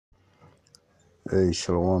Hey,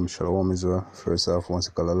 shalom, shalom Israel. First off, once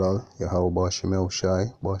a kalalal, Yahweh Bashim Shai,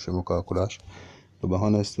 Bashim Kakudash. To be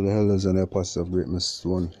honest to the elders and the apostles of greatness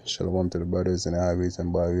one. Shalom to the brothers in the highways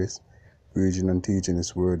and byways, preaching and teaching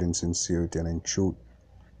His word in sincerity and in truth.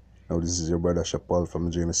 Now, this is your brother Shapal from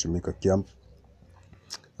the James Jamaica camp.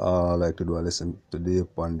 I'd like to do a lesson today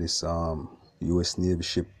upon this U.S. Navy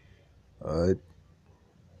ship. Alright,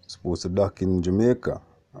 supposed to dock in Jamaica.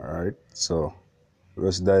 Alright, so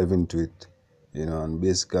let's dive into it. And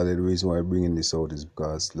basically the reason why I'm bringing this out is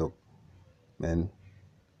because, look, man,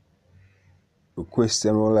 the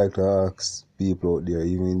question I like to ask people out there,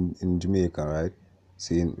 even in Jamaica, right,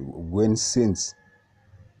 saying, when since,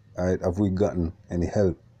 right, have we gotten any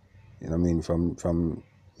help, from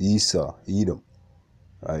Esau, Edom,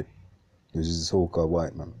 right, which is the so-called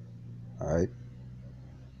white man, right,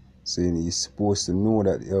 saying he's supposed to know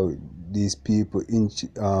that these people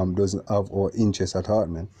doesn't have our interest at heart,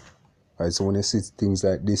 man, right, so when you see things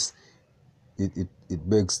like this, it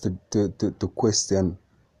begs to question,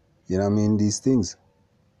 these things,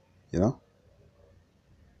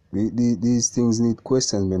 these things need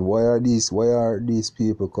questions, man. Why are these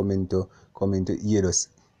people coming to aid us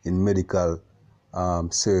in medical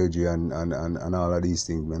surgery and all of these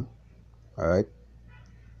things, man? Alright?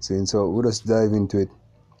 So we'll just dive into it.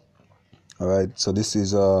 Alright, so this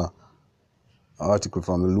is a article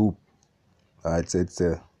from the Loop. Alright, so it's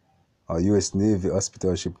a US Navy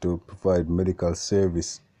hospital ship to provide medical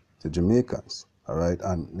service to Jamaicans. Alright,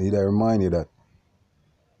 and need I remind you that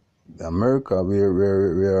America, where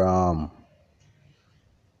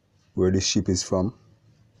this ship is from,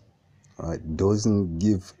 alright, doesn't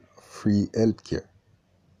give free healthcare.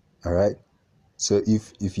 Alright, so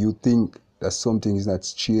if you think that something is not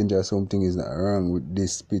strange or something is not wrong with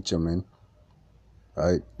this picture, man,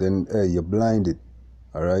 alright, then hey, you're blinded.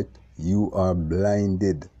 Alright, you are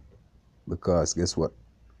blinded, because guess what?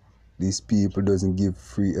 These people doesn't give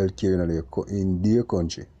free healthcare in their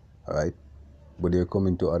country. Alright, but they're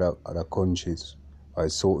coming to other countries,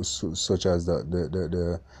 alright, such as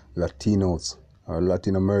the Latinos or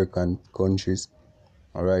Latin American countries,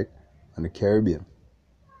 alright, and the Caribbean,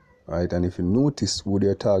 right? And if you notice who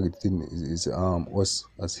they're targeting is us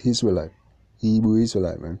as Israelite, Hebrew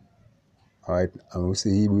Israelite, man, alright. And when we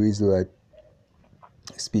say Hebrew Israelite,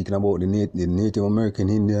 speaking about the Native American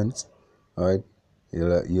Indians, alright, your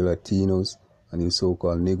Latinos and your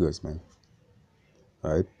so-called niggers, man,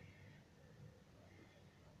 alright.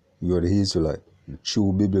 You're the Israelite, the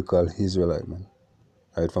true biblical Israelite, man,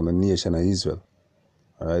 right, from the nation of Israel,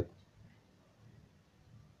 alright.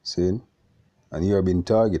 See, and you're being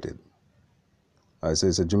targeted. I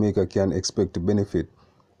say, so Jamaica can expect to benefit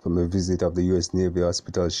from the visit of the U.S. Navy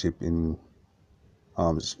hospital ship in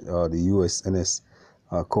the USNS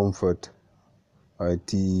Comfort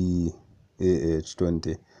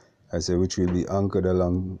ITAH-20, which will be anchored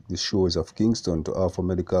along the shores of Kingston to offer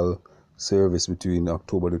medical service between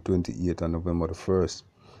October the 28th and November the 1st.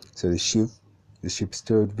 So the ship's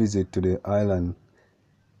third visit to the island,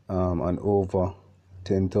 and over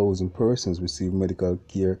 10,000 persons received medical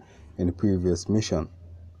care in the previous mission.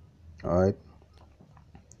 Alright,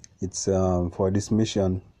 it's for this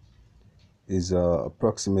mission is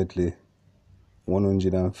approximately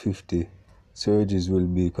 150 surgeries will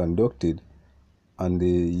be conducted on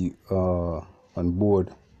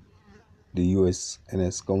board the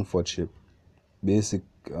USNS Comfort ship. Basic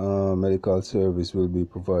medical service will be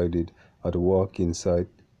provided at a walk-in site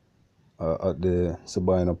at the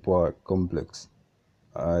Sabina Park complex,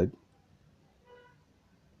 alright,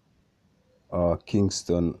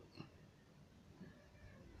 Kingston,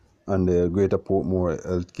 and the Greater Portmore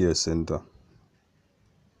Health Center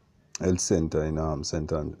in St.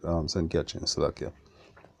 Catherine, Slovakia.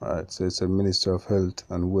 Alright, so it's a Minister of Health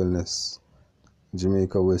and Wellness.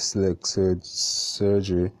 Jamaica will select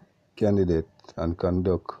surgery candidate and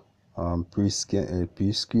conduct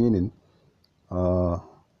pre-screening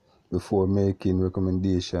before making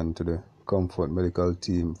recommendation to the Comfort medical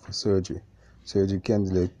team for surgery. Surgery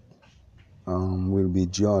candidate will be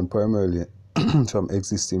drawn primarily from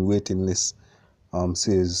existing waiting lists,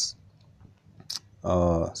 says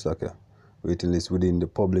waiting list within the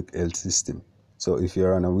public health system. So if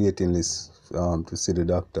you're on a waiting list to see the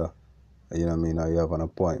doctor, or you have an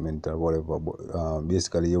appointment or whatever, but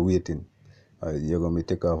basically you're waiting, you're going to be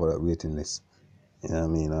taken off of that waiting list,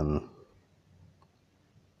 and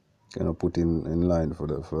put in line for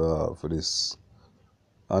this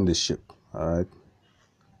on this ship. Alright,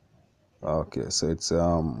 okay, so it's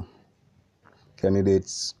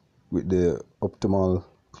candidates with the optimal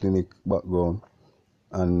clinic background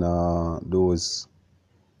and those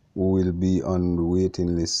who will be on the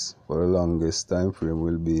waiting list for the longest time frame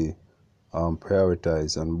will be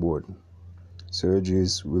prioritized on board.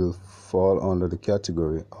 Surgeries will fall under the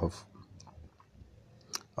category of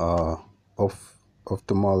uh, of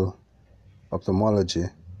ophthalmology,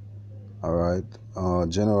 all right,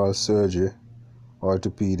 general surgery,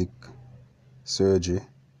 orthopedic surgery,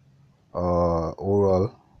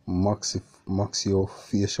 oral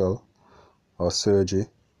maxillofacial surgery,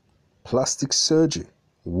 plastic surgery,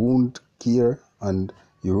 wound care, and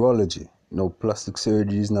urology. No, plastic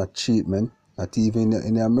surgery is not cheap, man. Not even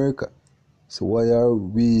in America. So why are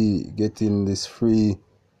we getting this free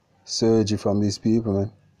surgery from these people,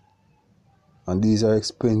 man? And these are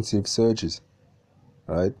expensive surgeries,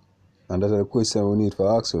 right? And that's a question we need to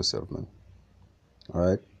ask ourselves, man.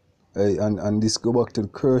 Right? Hey, and this go back to the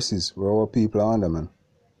curses where our people are under, man.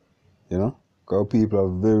 You know? Because our people are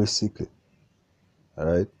very sickly.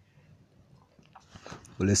 Alright?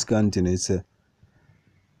 But let's continue. It's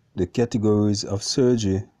the categories of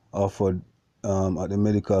surgery offered at the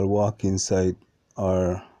medical walk-in site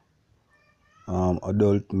are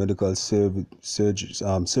adult medical services,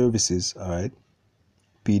 alright?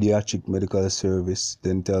 Pediatric medical service,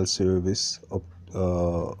 dental service,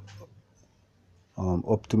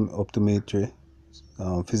 optometry,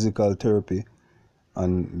 physical therapy,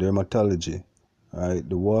 and dermatology. Right,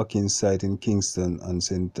 the walk-in site in Kingston and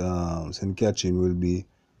St. Catherine will be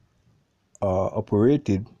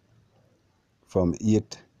operated from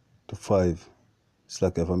 8 to 5. It's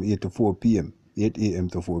like from 8 to 4 p.m., 8 a.m.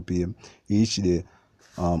 to 4 p.m. each day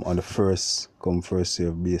on the first come, first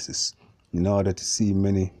serve basis. In order to see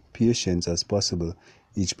many patients as possible,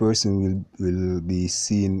 each person will be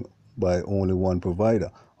seen by only one provider,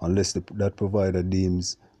 unless that provider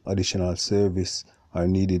deems additional service are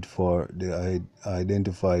needed for the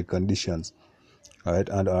identified conditions, right,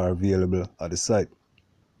 and are available at the site.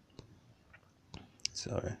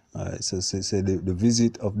 Sorry. All right. So the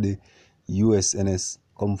visit of the USNS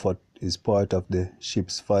Comfort is part of the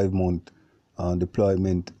ship's 5-month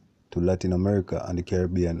deployment to Latin America and the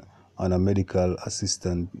Caribbean on a medical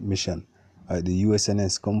assistance mission. The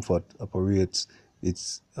USNS Comfort operates.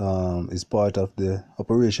 It's is part of the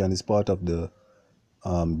operation. Is part of the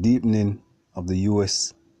deepening of the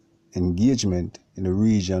U.S. engagement in the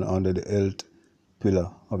region under the health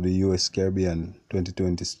pillar of the U.S. Caribbean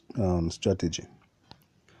 2020 strategy.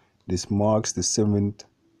 This marks the seventh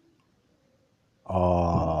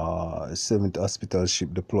hospital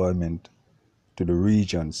ship deployment to the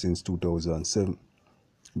region since 2007.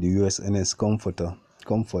 The USNS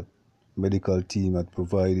Comfort medical team had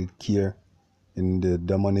provided care in the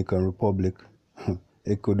Dominican Republic,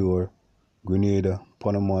 Ecuador, Grenada,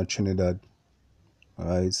 Panama, Trinidad,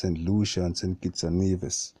 right, St. Lucia, and St. Kitts and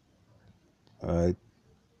Nevis. Right,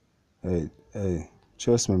 hey,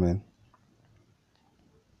 trust me, man.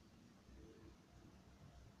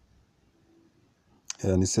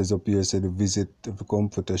 And it says up here, the visit of the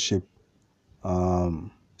comforter ship,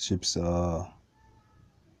 ships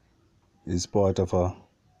is part of the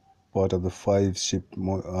 5-ship.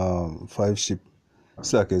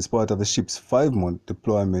 It's part of the ship's 5-month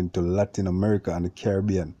deployment to Latin America and the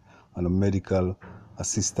Caribbean on a medical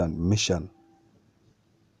assistant mission.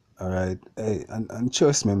 All right, hey, and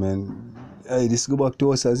trust me, man. Hey, this go back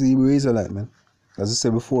to us as Hebrew Israelite, man. As I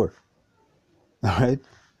said before. All right.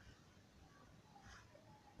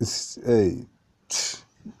 Hey,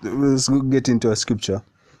 let's go get into a scripture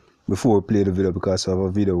before we play the video, because I have a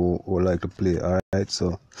video we like to play. All right,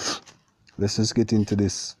 so let's just get into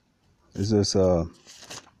this. Let's just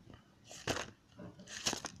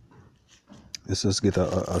get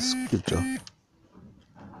a scripture.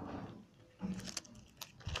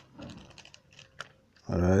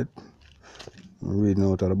 All right, I'm reading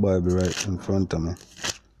out of the Bible right in front of me.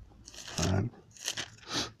 All right,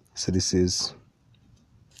 so this is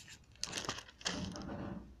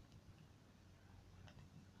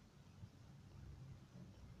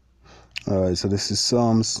this is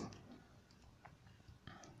Psalms.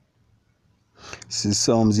 This is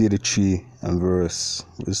Psalms 83 and we'll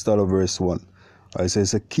start at verse 1. All right, so it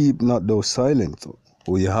says, keep not thou silent,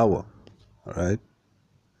 O Yahweh. All right,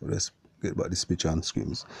 let's get back this picture on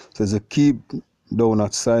screen. So it says, keep thou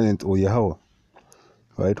not silent, O Yahweh.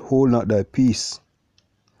 Right, hold not thy peace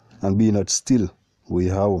and be not still, O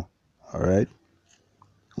Yahweh. All right,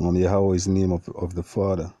 Yahweh is the name of the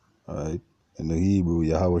Father. All right, in the Hebrew,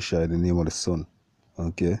 Yahweh Shai, the name of the Son.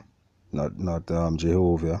 Okay, not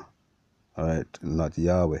Jehovah. All right, not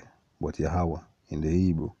Yahweh, but Yahweh in the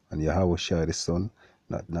Hebrew, and Yahweh Shai the Son,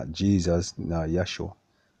 not Jesus, not Yahshua.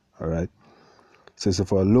 All right. So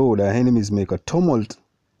for lo, thy enemies make a tumult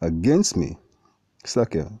against me.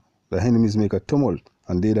 Slakia, the enemies make a tumult,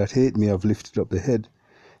 and they that hate me have lifted up the head.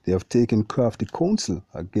 They have taken crafty counsel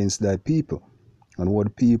against thy people, and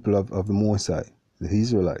what people of the Most High, the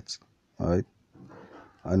Israelites, all right,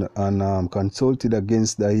 and consulted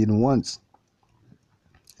against thy hidden ones.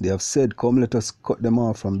 They have said, come, let us cut them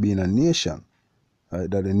off from being a nation, right,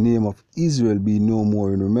 that the name of Israel be no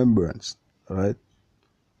more in remembrance, all right.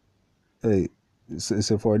 Hey,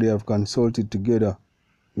 so for they have consulted together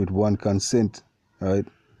with one consent, right.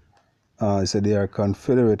 So they are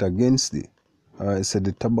confederate against thee. All right, so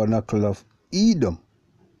the tabernacle of Edom,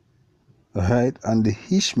 all right, and the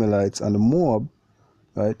Ishmaelites and the Moab,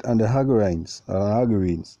 right, and the Hagarines, all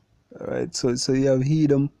right. So you have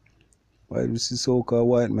Edom, right, which is so-called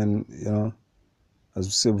white men, you know, as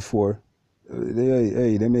we said before.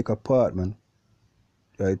 They make a part, man,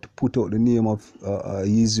 right, to put out the name of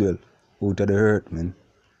Israel out of the earth, man,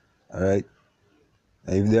 all right.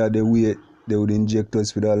 And if they had the way, they would inject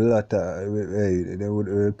us with a lot of, they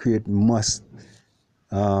would create mass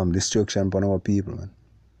destruction upon our people, man.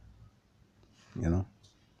 You know.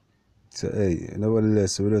 So hey,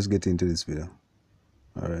 nevertheless, we'll just get into this video.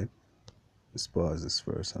 Alright. Let's pause this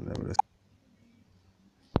first and then we'll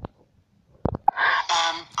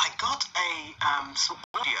I got a some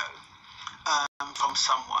audio from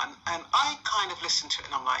someone, and I kind of listened to it,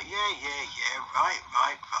 and I'm like, yeah, right.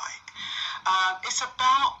 It's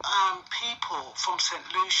about people from St.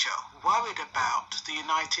 Lucia worried about the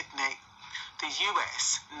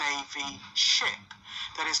US Navy ship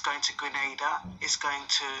that is going to Grenada, is going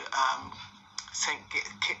to St.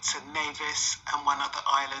 Kitts and Nevis and one other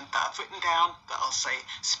island that I've written down that I'll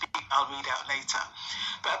read out later.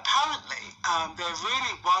 But apparently they're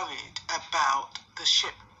really worried about the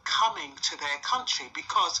ship coming to their country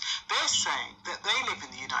because they're saying that they live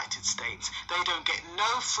in the United States, they don't get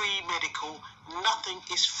no free medical, nothing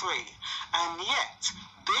is free, and yet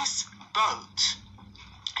this boat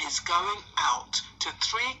is going out to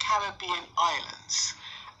 3 Caribbean islands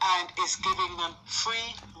and is giving them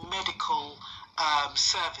free medical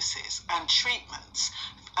services and treatments,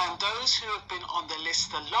 and those who have been on the list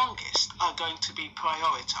the longest are going to be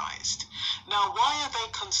prioritized. Now, why are they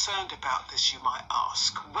concerned about this, you might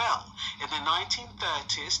ask? Well, in the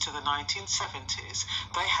 1930s to the 1970s,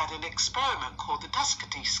 they had an experiment called the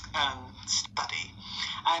Tuskegee study,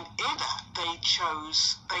 and in that they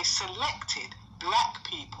selected black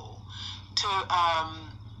people to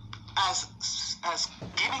as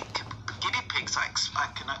guinea pigs, I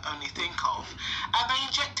can only think of, and they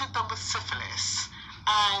injected them with syphilis,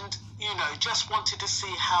 and just wanted to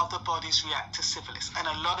see how the bodies react to syphilis, and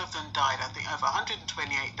a lot of them died. I think over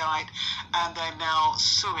 128 died, and they're now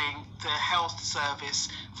suing the health service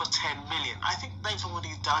for 10 million. I think they've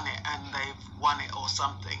already done it and they've won it or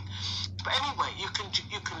something. But anyway, you can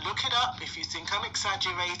look it up if you think I'm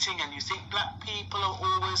exaggerating and you think black people are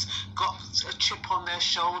always got a chip on their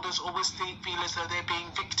shoulders, always feel as though they're being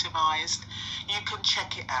victimized. You can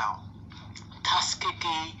check it out.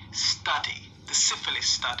 Tuskegee study, the syphilis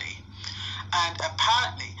study. And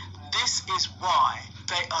apparently this is why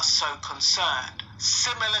they are so concerned.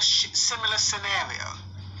 Similar scenario,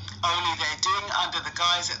 only they're doing it under the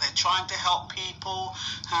guise that they're trying to help people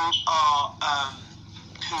who are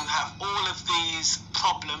who have all of these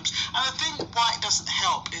problems. And the thing why it doesn't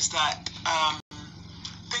help is that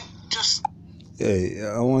Hey,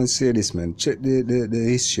 I want to say this, man. Check the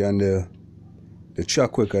history and the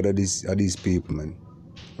track record of these people, man.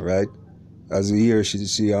 Right? As we hear,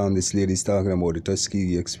 this lady's talking about the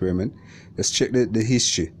Tuskegee experiment. Let's check the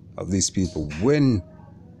history of these people. When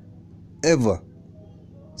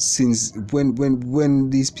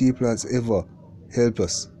these people has ever helped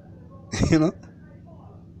us, you know?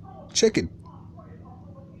 Check it.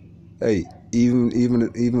 Hey, even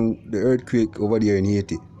the earthquake over there in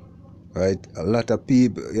Haiti, right? A lot of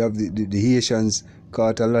people, you have the Haitians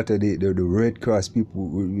caught a lot of the Red Cross people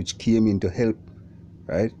which came in to help,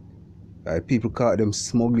 right? People caught them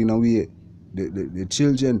smuggling away the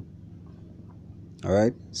children, all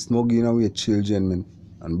right? Smuggling away children, man,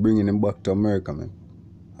 and bringing them back to America, man,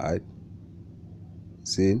 all right?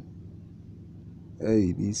 See?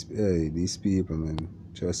 Hey, these people, man,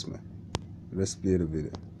 trust me. Let's play the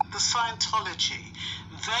video. The Scientology,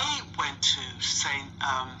 they went to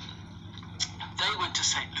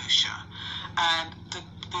St. Lucia, and the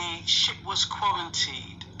ship was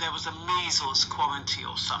quarantined. There was a measles quarantine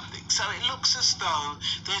or something. So it looks as though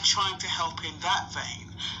they're trying to help in that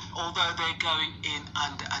vein, although they're going in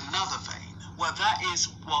under another vein. Well, that is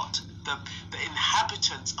what the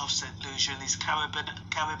inhabitants of St. Lucia and these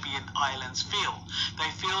Caribbean islands feel. They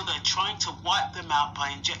feel they're trying to wipe them out by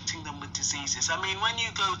injecting them with diseases. I mean, when you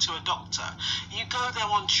go to a doctor, you go there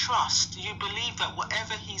on trust. You believe that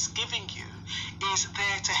whatever he's giving you is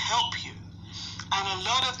there to help you. And a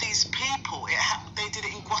lot of these people, they did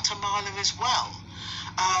it in Guatemala as well.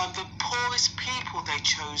 The poorest people they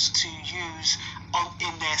chose to use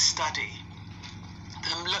in their study,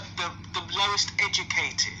 the lowest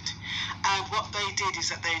educated. And what they did is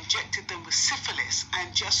that they injected them with syphilis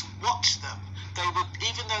and just watched them. They would,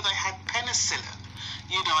 even though they had penicillin,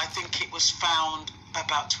 I think it was found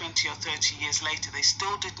about 20 or 30 years later, they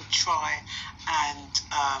still didn't try and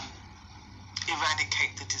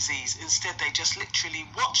eradicate the disease. Instead, they just literally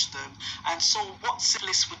watched them and saw what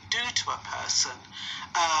syphilis would do to a person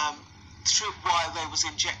while they was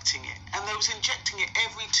injecting it. And they was injecting it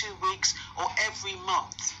every 2 weeks or every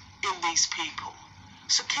month in these people.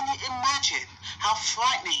 So can you imagine how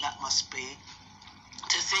frightening that must be,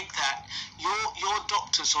 to think that your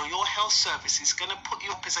doctors or your health service is going to put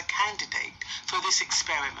you up as a candidate for this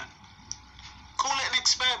experiment? Call it an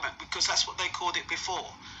experiment, because that's what they called it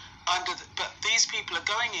before. But these people are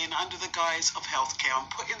going in under the guise of healthcare. I'm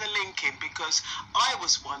putting the link in because I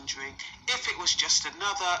was wondering if it was just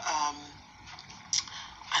another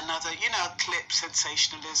clip,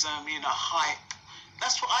 sensationalism, hype.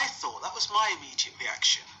 That's what I thought. That was my immediate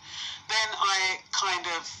reaction. Then I kind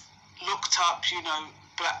of looked up,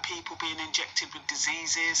 black people being injected with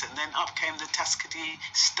diseases, and then up came the Tuskegee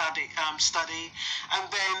study. And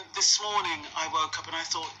then this morning I woke up and I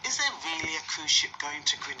thought, is there really a cruise ship going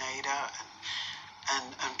to Grenada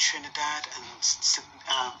and Trinidad and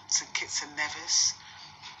St. Kitts and Nevis?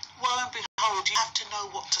 Well and behold, you have to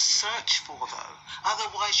know what to search for, though.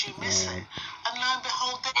 Otherwise you miss it. And lo and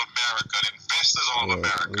behold, America, investors all of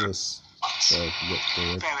America. Yes.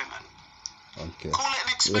 Experiment. Okay. Call it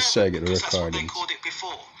an Let's try to experiment, get the because that's what they recordings. called it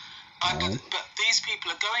before. But these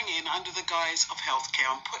people are going in under the guise of healthcare.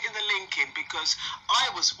 I'm putting the link in because I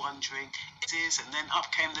was wondering, and then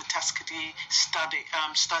up came the Tuskegee study.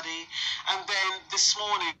 And then this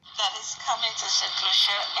morning, that is coming to St.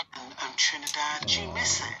 Lucia and Trinidad. Do you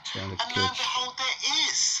miss it? And lo and behold, there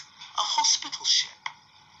is a hospital ship.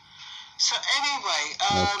 So anyway,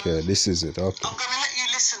 okay, this is it. Okay. I'm going to let you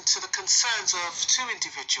listen to the concerns of two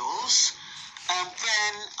individuals, and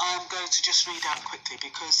then I'm going to just read out quickly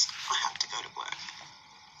because I have to go to work.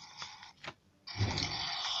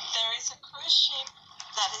 There is a cruise ship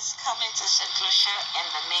that is coming to St. Lucia in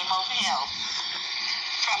the name of health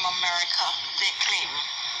from America, they claim.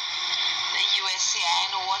 The USA, I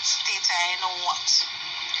know what state, I know what.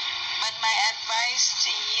 But my advice to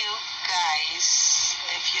you guys,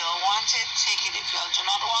 if you want it, take it. If you do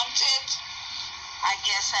not want it, I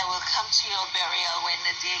guess I will come to your burial when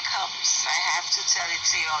the day comes. I have to tell it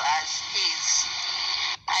to you all as is.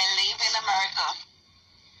 I live in America,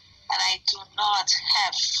 and I do not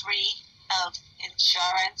have free health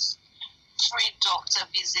insurance, free doctor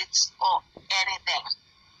visits, or anything.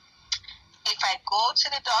 If I go to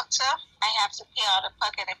the doctor, I have to pay out of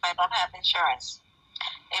pocket if I don't have insurance.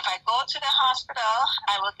 If I go to the hospital,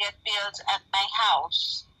 I will get billed at my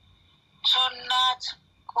house. Do not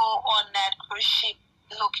go on that cruise ship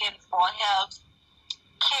looking for health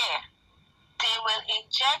care. They will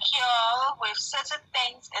inject you all with certain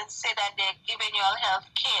things and say that they're giving you all health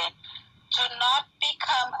care. Do not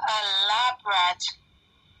become a lab rat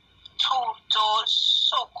to those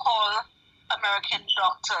so-called American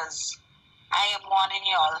doctors. I am warning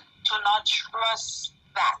you all. Do not trust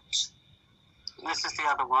that. This is the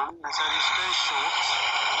other one. It's very short.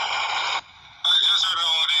 I just heard an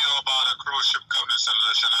audio about a cruise ship coming to St.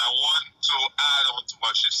 Lucia, and I want to add on to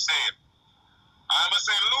what she's saying. I'm a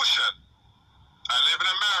St. Lucian. I live in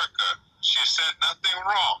America. She said nothing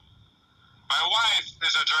wrong. My wife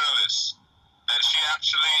is a journalist, and she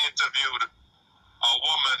actually interviewed a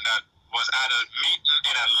woman that was at a meeting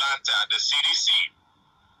in Atlanta at the CDC.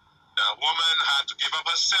 The woman had to give up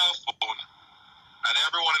her cell phone, and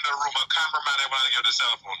everyone in the room, a cameraman, everyone had to give the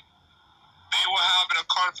cell phone. They were having a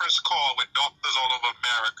conference call with doctors all over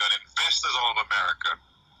America and investors all over America.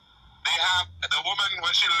 The woman,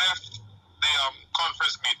 when she left the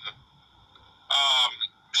conference meeting,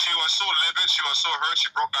 she was so livid, she was so hurt,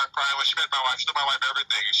 she broke down crying. When she met my wife, she told my wife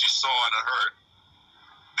everything she saw and heard.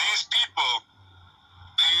 These people,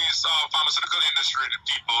 these pharmaceutical industry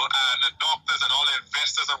people and the doctors and all the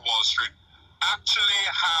investors on Wall Street actually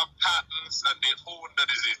have patents and they own the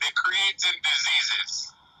disease. They're creating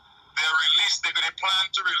diseases. They plan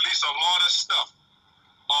to release a lot of stuff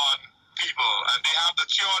on people, and they have the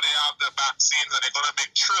cure, they have the vaccines, and they're going to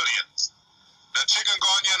make trillions. The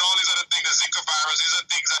chikungunya and all these other things, the Zika virus, these are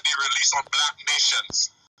things that they release on black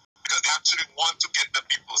nations because they actually want to get the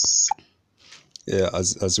people sick. Yeah,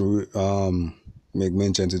 as we make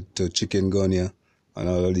mention to chikungunya and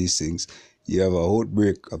all of these things, you have a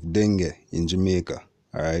outbreak of dengue in Jamaica,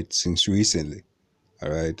 all right, since recently, all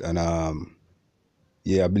right, and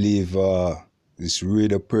yeah, I believe this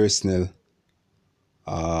radio personnel,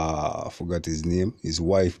 I forgot his name, his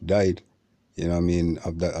wife died, you know what I mean,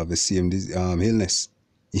 of the same illness,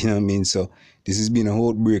 you know what I mean. So this has been a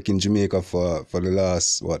outbreak in Jamaica for the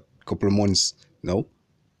last couple of months now,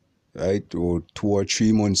 right, or 2 or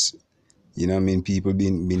 3 months. You know what I mean? People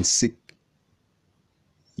been sick.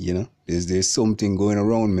 You know, there's something going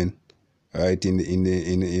around, man. Right?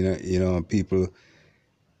 You know, people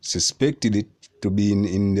suspected it to be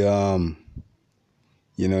in the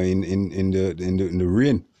you know, in the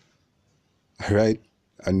rain, right?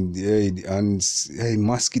 And hey,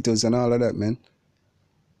 mosquitoes and all of that, man.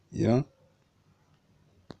 You know.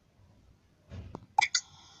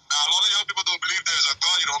 Now, a lot of young people don't believe there's a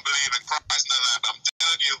God. You don't believe in Christ and all that. I'm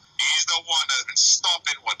telling you, He's the one that's been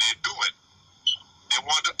stopping what they're doing. They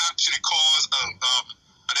want to actually cause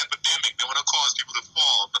an epidemic. They want to cause people to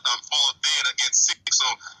fall dead and get sick. So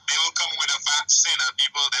they will come with a vaccine and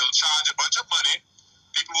they'll charge a bunch of money.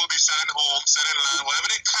 People will be selling homes, selling land, whatever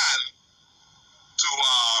they can to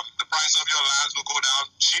the price of your lands will go down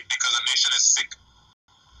cheap because the nation is sick.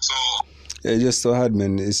 So Yeah, just so hard,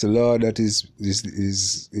 man. It's a law that is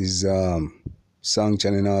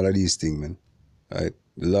sanctioning all of these things, man. Right?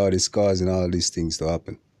 The Lord is causing all these things to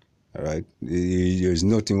happen. All right? There's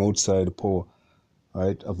nothing outside the power,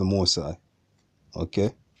 right, of the Most High. Okay?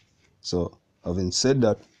 So, having said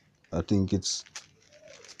that, I think it's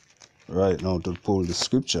right now to pull the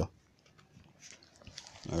scripture.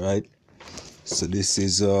 All right? So this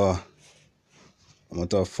is a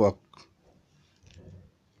matter of fact,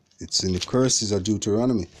 it's in the curses of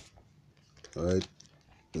Deuteronomy. All right?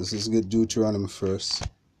 Let's just get Deuteronomy first.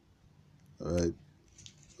 All right?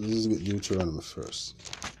 Let's just get Deuteronomy first.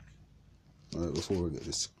 All right, before we get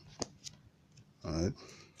this. All right?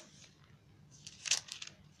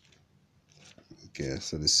 Okay,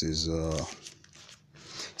 so this is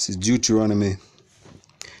Deuteronomy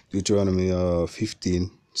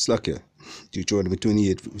 15. Slack here. Deuteronomy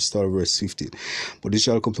 28, we start verse 15. But it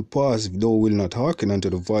shall come to pass, if thou wilt not hearken unto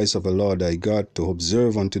the voice of the Lord thy God, to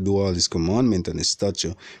observe and to do all his commandment and his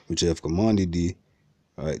statute, which I have commanded thee,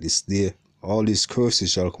 all right, this day, all these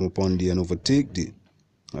curses shall come upon thee and overtake thee.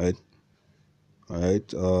 All right? All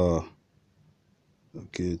right?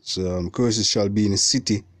 Okay, it's curses shall be in the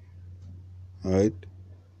city, all right?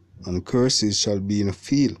 And curses shall be in a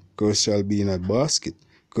field, curses shall be in a basket,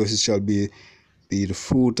 curses shall be the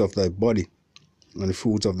fruit of thy body, and the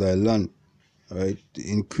fruit of thy land, right?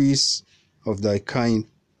 The increase of thy kind,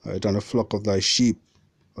 right? And the flock of thy sheep,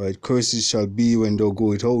 right? Curses shall be when thou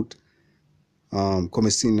goest out,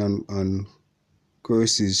 comest in, and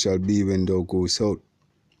curses shall be when thou goest out.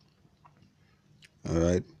 All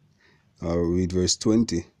right. I'll read verse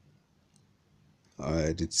 20. All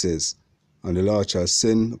right. It says, and the Lord shall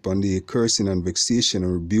send upon thee cursing and vexation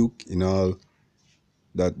and rebuke in all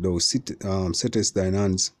that thou settest thine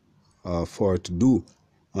hands for to do,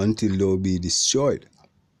 until thou be destroyed,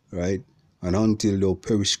 right? And until thou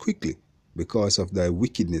perish quickly, because of thy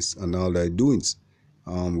wickedness and all thy doings,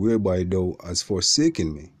 whereby thou hast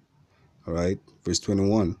forsaken me. All right, verse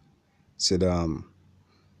 21 said, the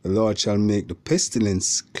Lord shall make the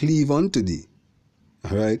pestilence cleave unto thee.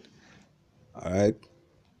 All right, all right.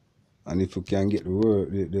 And if you can get the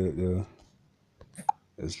word,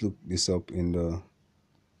 let's look this up in the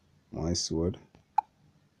my sword.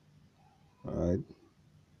 All right,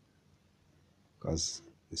 because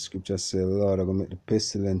the scripture says, Lord, I'm going to make the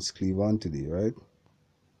pestilence cleave unto thee, right?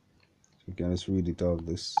 So you can just read it out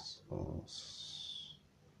this.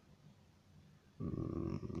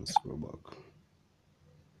 Let's go back.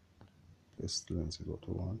 Pestilence is what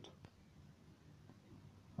we want.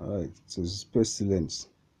 All right, so this is pestilence.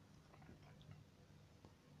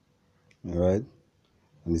 All right,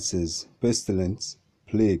 and it says pestilence,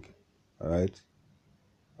 plague. All right,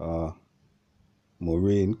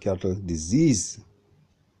 murrain, cattle, disease.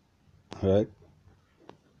 All right.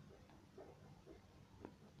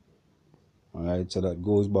 All right, so that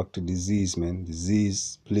goes back to disease, man.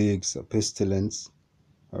 Disease, plagues, pestilence.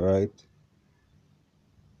 All right.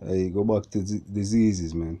 Hey, go back to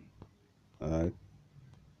diseases, man. All right.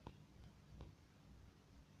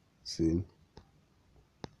 See.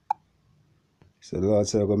 So the Lord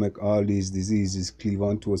said, I'm going to make all these diseases cleave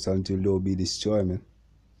unto us until they'll be destroyed, man.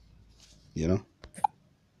 You know?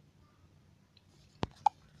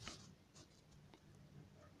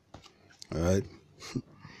 Alright?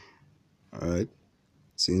 Alright?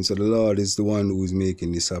 See, so the Lord is the one who's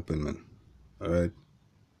making this happen, man. Alright?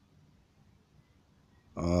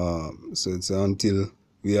 So it's until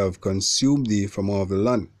we have consumed thee from all the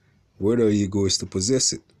land, whether he goes to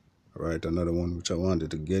possess it. Alright, another one which I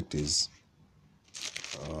wanted to get is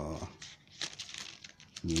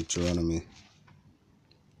Deuteronomy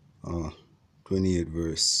 28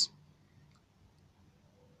 verse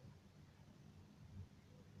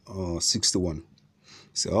 61.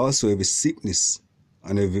 So also every sickness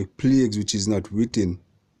and every plague which is not written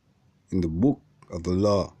in the book of the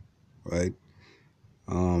law, right?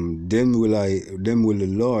 Then will the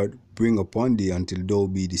Lord bring upon thee until thou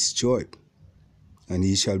be destroyed, and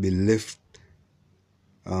he shall be left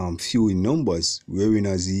few in numbers, wherein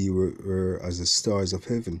as ye were as the stars of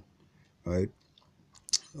heaven, right?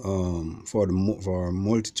 For our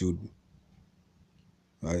multitude,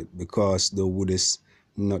 right? Because thou wouldest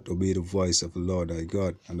not obey the voice of the Lord thy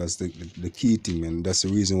God, and that's the key thing, and that's the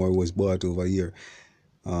reason why it was brought over here,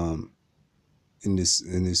 in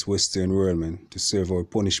this Western world, man, to serve our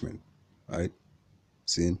punishment, right?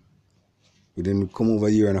 See, we didn't come over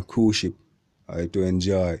here on a cruise ship, right, to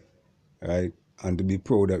enjoy, right, and to be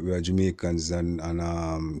proud that we are Jamaicans and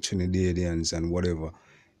Trinidadians and whatever,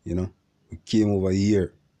 you know. We came over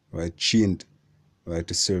here, right, chained, right,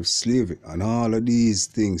 to serve slavery, and all of these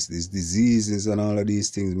things, these diseases and all of these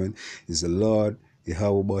things, man, is the Lord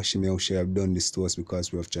Yahweh Bashim Yahushua have done this to us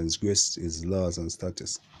because we have transgressed his laws and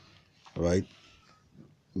statutes, right?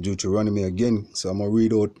 Deuteronomy again, so I'm going to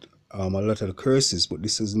read out a lot of the curses, but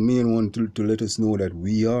this is the main one to let us know that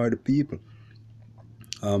we are the people,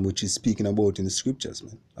 which is speaking about in the scriptures,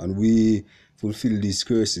 man, and we fulfill these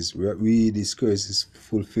curses, these curses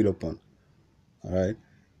fulfill upon, all right?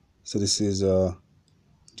 So this is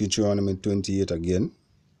Deuteronomy 28 again,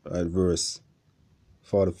 right, verse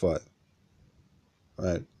 45,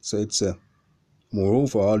 right? So it's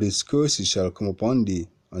moreover, all these curses shall come upon thee,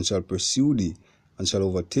 and shall pursue thee, and shall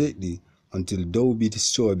overtake thee, until thou be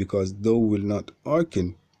destroyed, because thou wilt not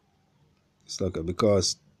hearken. It's like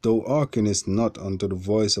because thou hearkenest not unto the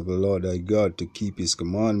voice of the Lord thy God, to keep his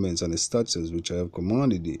commandments and his statutes which I have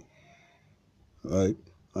commanded thee. Right?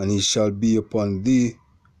 And he shall be upon thee,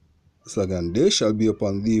 it's like, and they shall be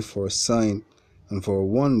upon thee for a sign and for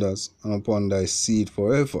wonders, and upon thy seed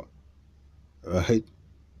forever. Right?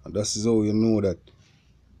 And that is how you know that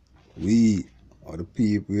we are the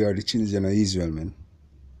people, we are the children of Israel, man.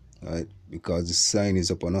 Right? Because the sign is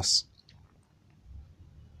upon us.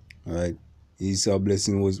 Right? Esau's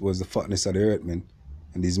blessing was the fatness of the earth, man.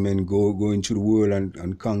 And these men going through the world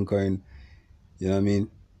and conquering, you know what I mean?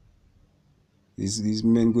 These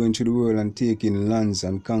men going through the world and taking lands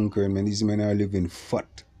and conquering, man. These men are living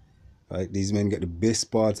fat. Right? These men get the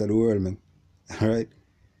best parts of the world, man. Alright?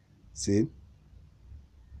 See?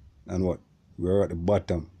 And what? We're at the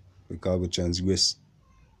bottom because we transgress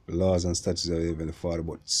the laws and statutes of Heavenly Father,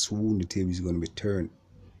 but soon the table is going to be turned.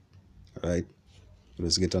 Alright?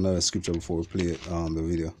 Let's get another scripture before we play the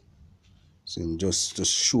video. So just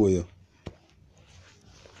show you,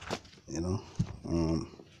 you know.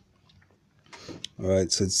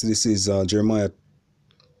 Alright, so this is Jeremiah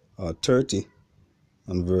 30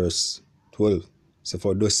 and verse 12. So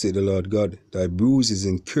for thus saith the Lord God, thy bruise is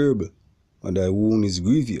incurable, and thy wound is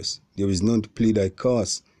grievous. There is none to plead thy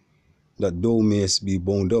cause, that thou mayest be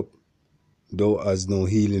bound up. Thou hast no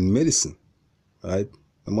healing medicine. Right?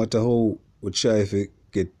 No matter how we try to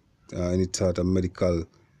get any sort of medical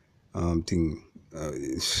thing,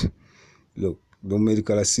 look, no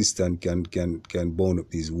medical assistant can bound up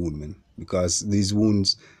these wounds, man, because these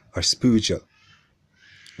wounds are spiritual.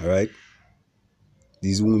 All right,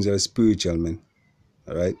 these wounds are spiritual, man.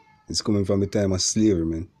 All right, it's coming from the time of slavery,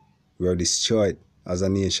 man. We are destroyed as a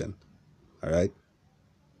nation. All right,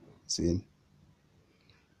 see,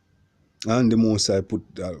 and the most I put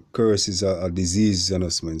curses or diseases on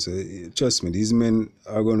us, man. So trust me, these men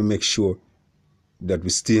are going to make sure that we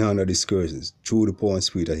stay under these curses through the power and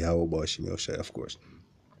spirit of Yahweh Bashim Yahushua, of course.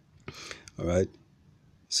 All right.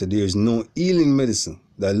 So there is no healing medicine.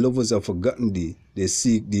 Thy lovers have forgotten thee; they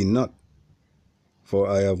seek thee not. For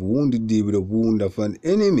I have wounded thee with a wound of an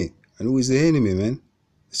enemy. And who is the enemy, man?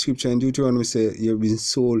 The scripture in Deuteronomy says you're being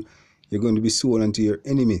sold. You're going to be sold unto your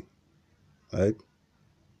enemy. All right.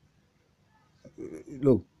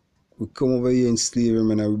 Look, we come over here in slavery,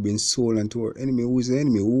 man, and we've been sold unto our enemy. Who is the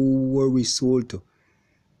enemy? Who were we sold to?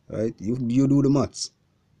 Right? You do the maths.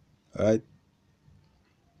 Right?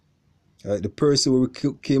 The person where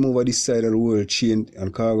we came over this side of the world, chained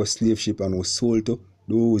and cargo slave ship and was sold to,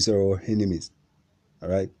 those are our enemies.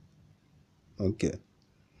 Alright? Okay.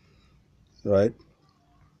 Right?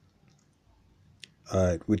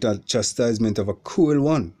 Alright, with a chastisement of a cruel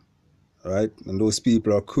one. Alright, and those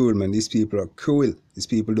people are cruel, man. These people are cruel. These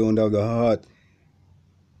people don't have the heart.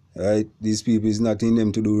 Alright, these people is not in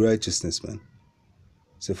them to do righteousness, man.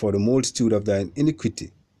 So for the multitude of thine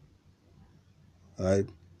iniquity, alright,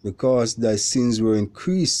 because thy sins were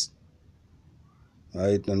increased,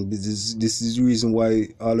 alright, and this is the reason why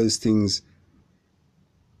all those things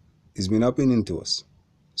is been happening to us.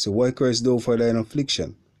 So why curse thou for thine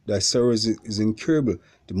affliction? Thy sorrow is incurable.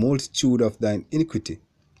 The multitude of thine iniquity,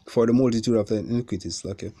 for the multitude of thine iniquities,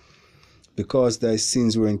 okay. Because thy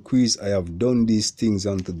sins were increased, I have done these things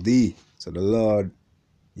unto thee. So the Lord,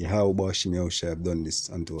 Yahweh Bashim Yahushua, have done this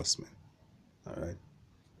unto us, man. Alright.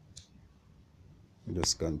 We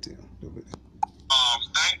just continue. Thank God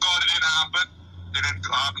it didn't happen. It didn't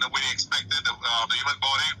happen the way they expected. The human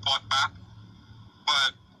body fought back.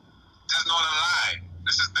 But this is not a lie.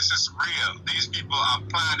 This is real. These people are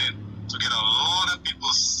planning to get a lot of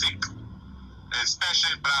people sick,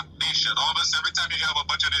 especially in Black nation. Almost every time you have a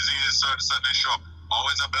bunch of diseases, certain show,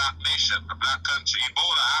 always a Black nation, a Black country.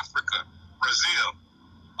 Ebola, Africa, Brazil,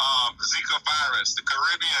 Zika virus, the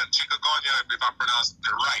Caribbean, chikungunya, if I pronounce it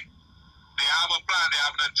right. They have a plan. They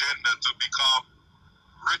have an agenda to become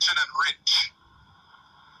richer and rich.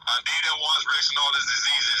 And they're the ones releasing all these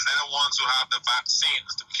diseases. They're the ones who have the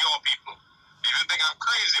vaccines to cure people. If you think I'm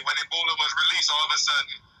crazy, when Ebola was released, all of a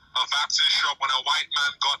sudden a vaccine showed up when a white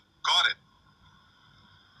man got it.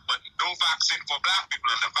 But no vaccine for Black people.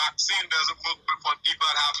 And the vaccine doesn't work for people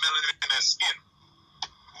that have melanin in their skin.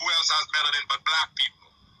 Who else has melanin but Black people?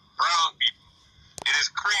 Brown people. It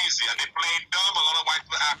is crazy. And they play dumb. A lot of white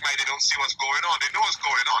people act like they don't see what's going on. They know what's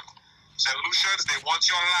going on. St. Lucians, they want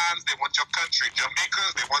your lands, they want your country.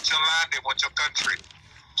 Jamaicans, they want your land, they want your country.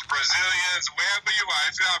 Brazilians, wherever you are,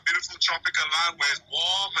 if you have beautiful tropical land where it's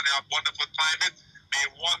warm and they have wonderful climate, they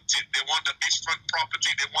want it. They want the beachfront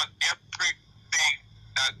property. They want everything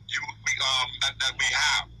that we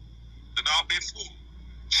have. Do not be fooled.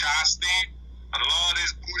 Chastity, a lot of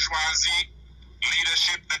this bourgeoisie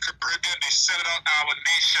leadership in the Caribbean, they sell out our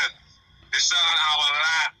nation. They sell out our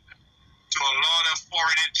land to a lot of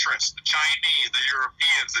foreign interests. The Chinese, the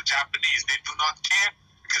Europeans, the Japanese, they do not care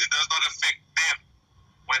because it does not affect them.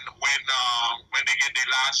 When they get their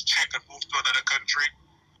last check and move to another country,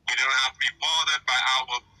 they don't have to be bothered by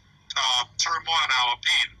our turmoil and our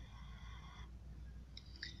pain.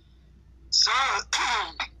 So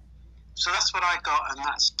that's what I got, and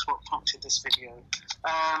that's what prompted this video.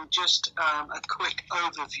 Just a quick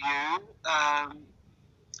overview.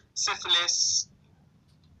 Syphilis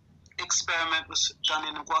experiment was done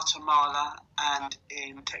in Guatemala and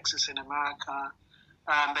in Texas in America.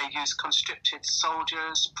 They used conscripted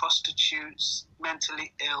soldiers, prostitutes,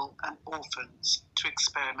 mentally ill, and orphans to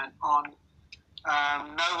experiment on.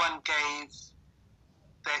 No one gave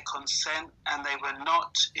their consent, and they were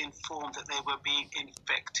not informed that they were being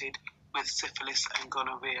infected with syphilis and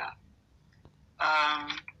gonorrhea.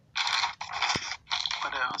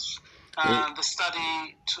 What else? The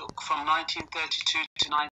study took from 1932 to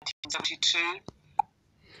 1972.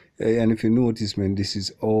 Hey, and if you notice, man, this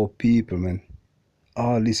is all people, man.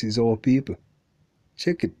 All this is all people.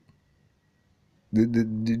 Check it.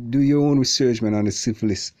 Do your own research, man, on the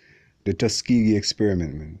syphilis, the Tuskegee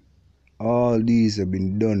experiment, man. All these have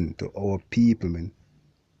been done to our people, man.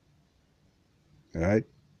 Alright?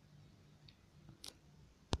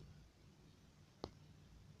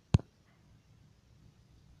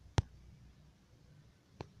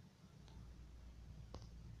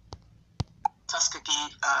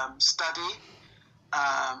 Tuskegee study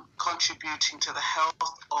contributing to the health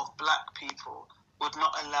of Black people would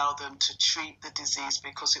not allow them to treat the disease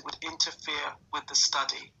because it would interfere with the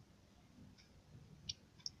study.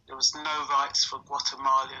 There was no rights for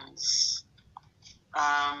Guatemalans.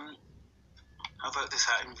 I wrote this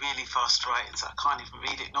out in really fast writing, so I can't even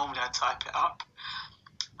read it. Normally I type it up.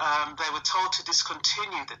 They were told to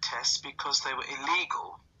discontinue the tests because they were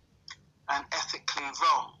illegal and ethically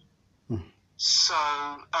wrong. So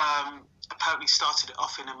apparently started it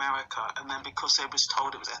off in America, and then because they was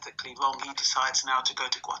told it was ethically wrong, he decides now to go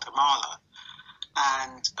to Guatemala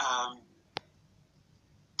and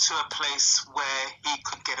to a place where he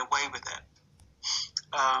could get away with it.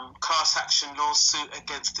 Class action lawsuit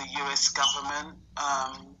against the US government.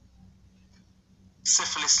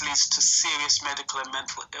 Syphilis leads to serious medical and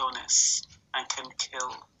mental illness and can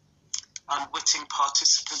kill. Unwitting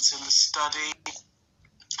participants in the study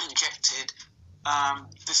injected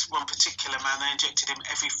this one particular man, they injected him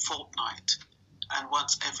every fortnight and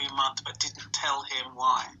once every month, but didn't tell him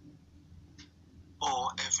why, or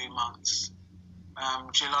every month.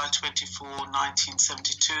 July 24,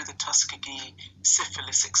 1972, the Tuskegee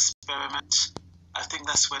syphilis experiment. I think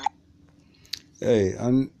that's when. Hey,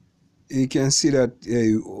 and you can see that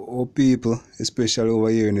our people, especially over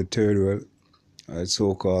here in the third world, right,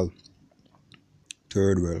 so-called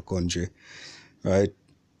third world country, right,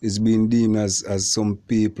 it's been deemed as some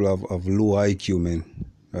people of low IQ, man,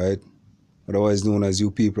 right? Otherwise known as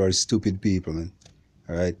you people are stupid people, man,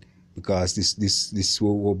 right? Because this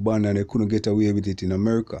were banned and they couldn't get away with it in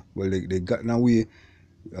America. Well, they got away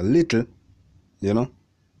a little, you know.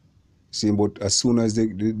 See, but as soon as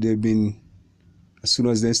as soon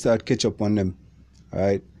as they start catch up on them,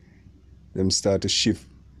 right, them start to shift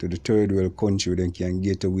to the third world country, then can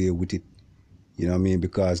get away with it. You know what I mean?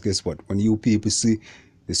 Because guess what? When you people see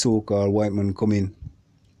the so-called white man come in,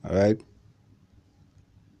 all right,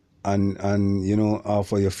 and you know,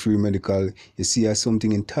 offer your free medical, you see as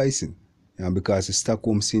something enticing. Because the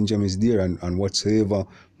Stockholm syndrome is there, and whatsoever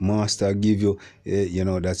master give you, you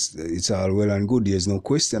know, it's all well and good. There's no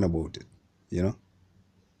question about it, you know.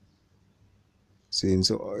 Saying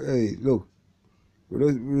so, hey, look,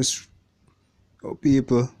 our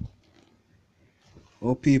people,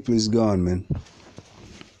 our people is gone, man.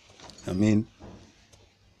 I mean,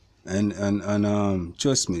 and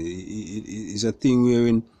trust me, it's a thing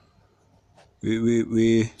wherein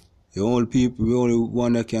we the only people, the only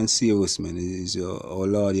one that can save us, man, is our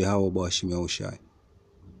Lord Yahweh Shimei Shai.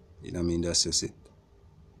 You know what I mean? That's just it.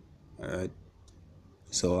 Alright.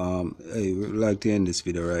 So hey, we'd like to end this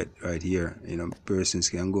video right here. You know, persons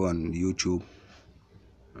can go on YouTube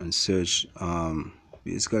and search you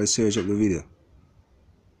just gotta search up the video.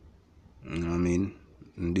 You know what I mean?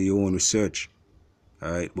 And do your own research.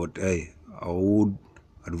 Alright, but hey, I would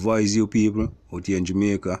advise you people out here in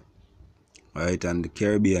Jamaica, right, and the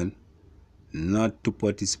Caribbean, not to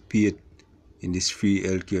participate in this free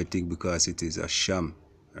healthcare thing because it is a sham,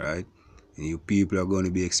 right? And you people are going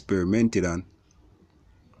to be experimented on,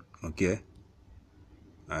 okay?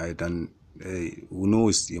 Alright, and hey, who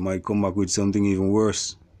knows, you might come back with something even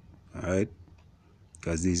worse, alright?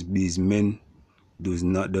 Because these men does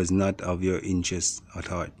not have your interests at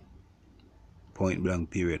heart, point blank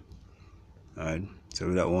period. Alright, so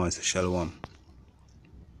with that one, shalom.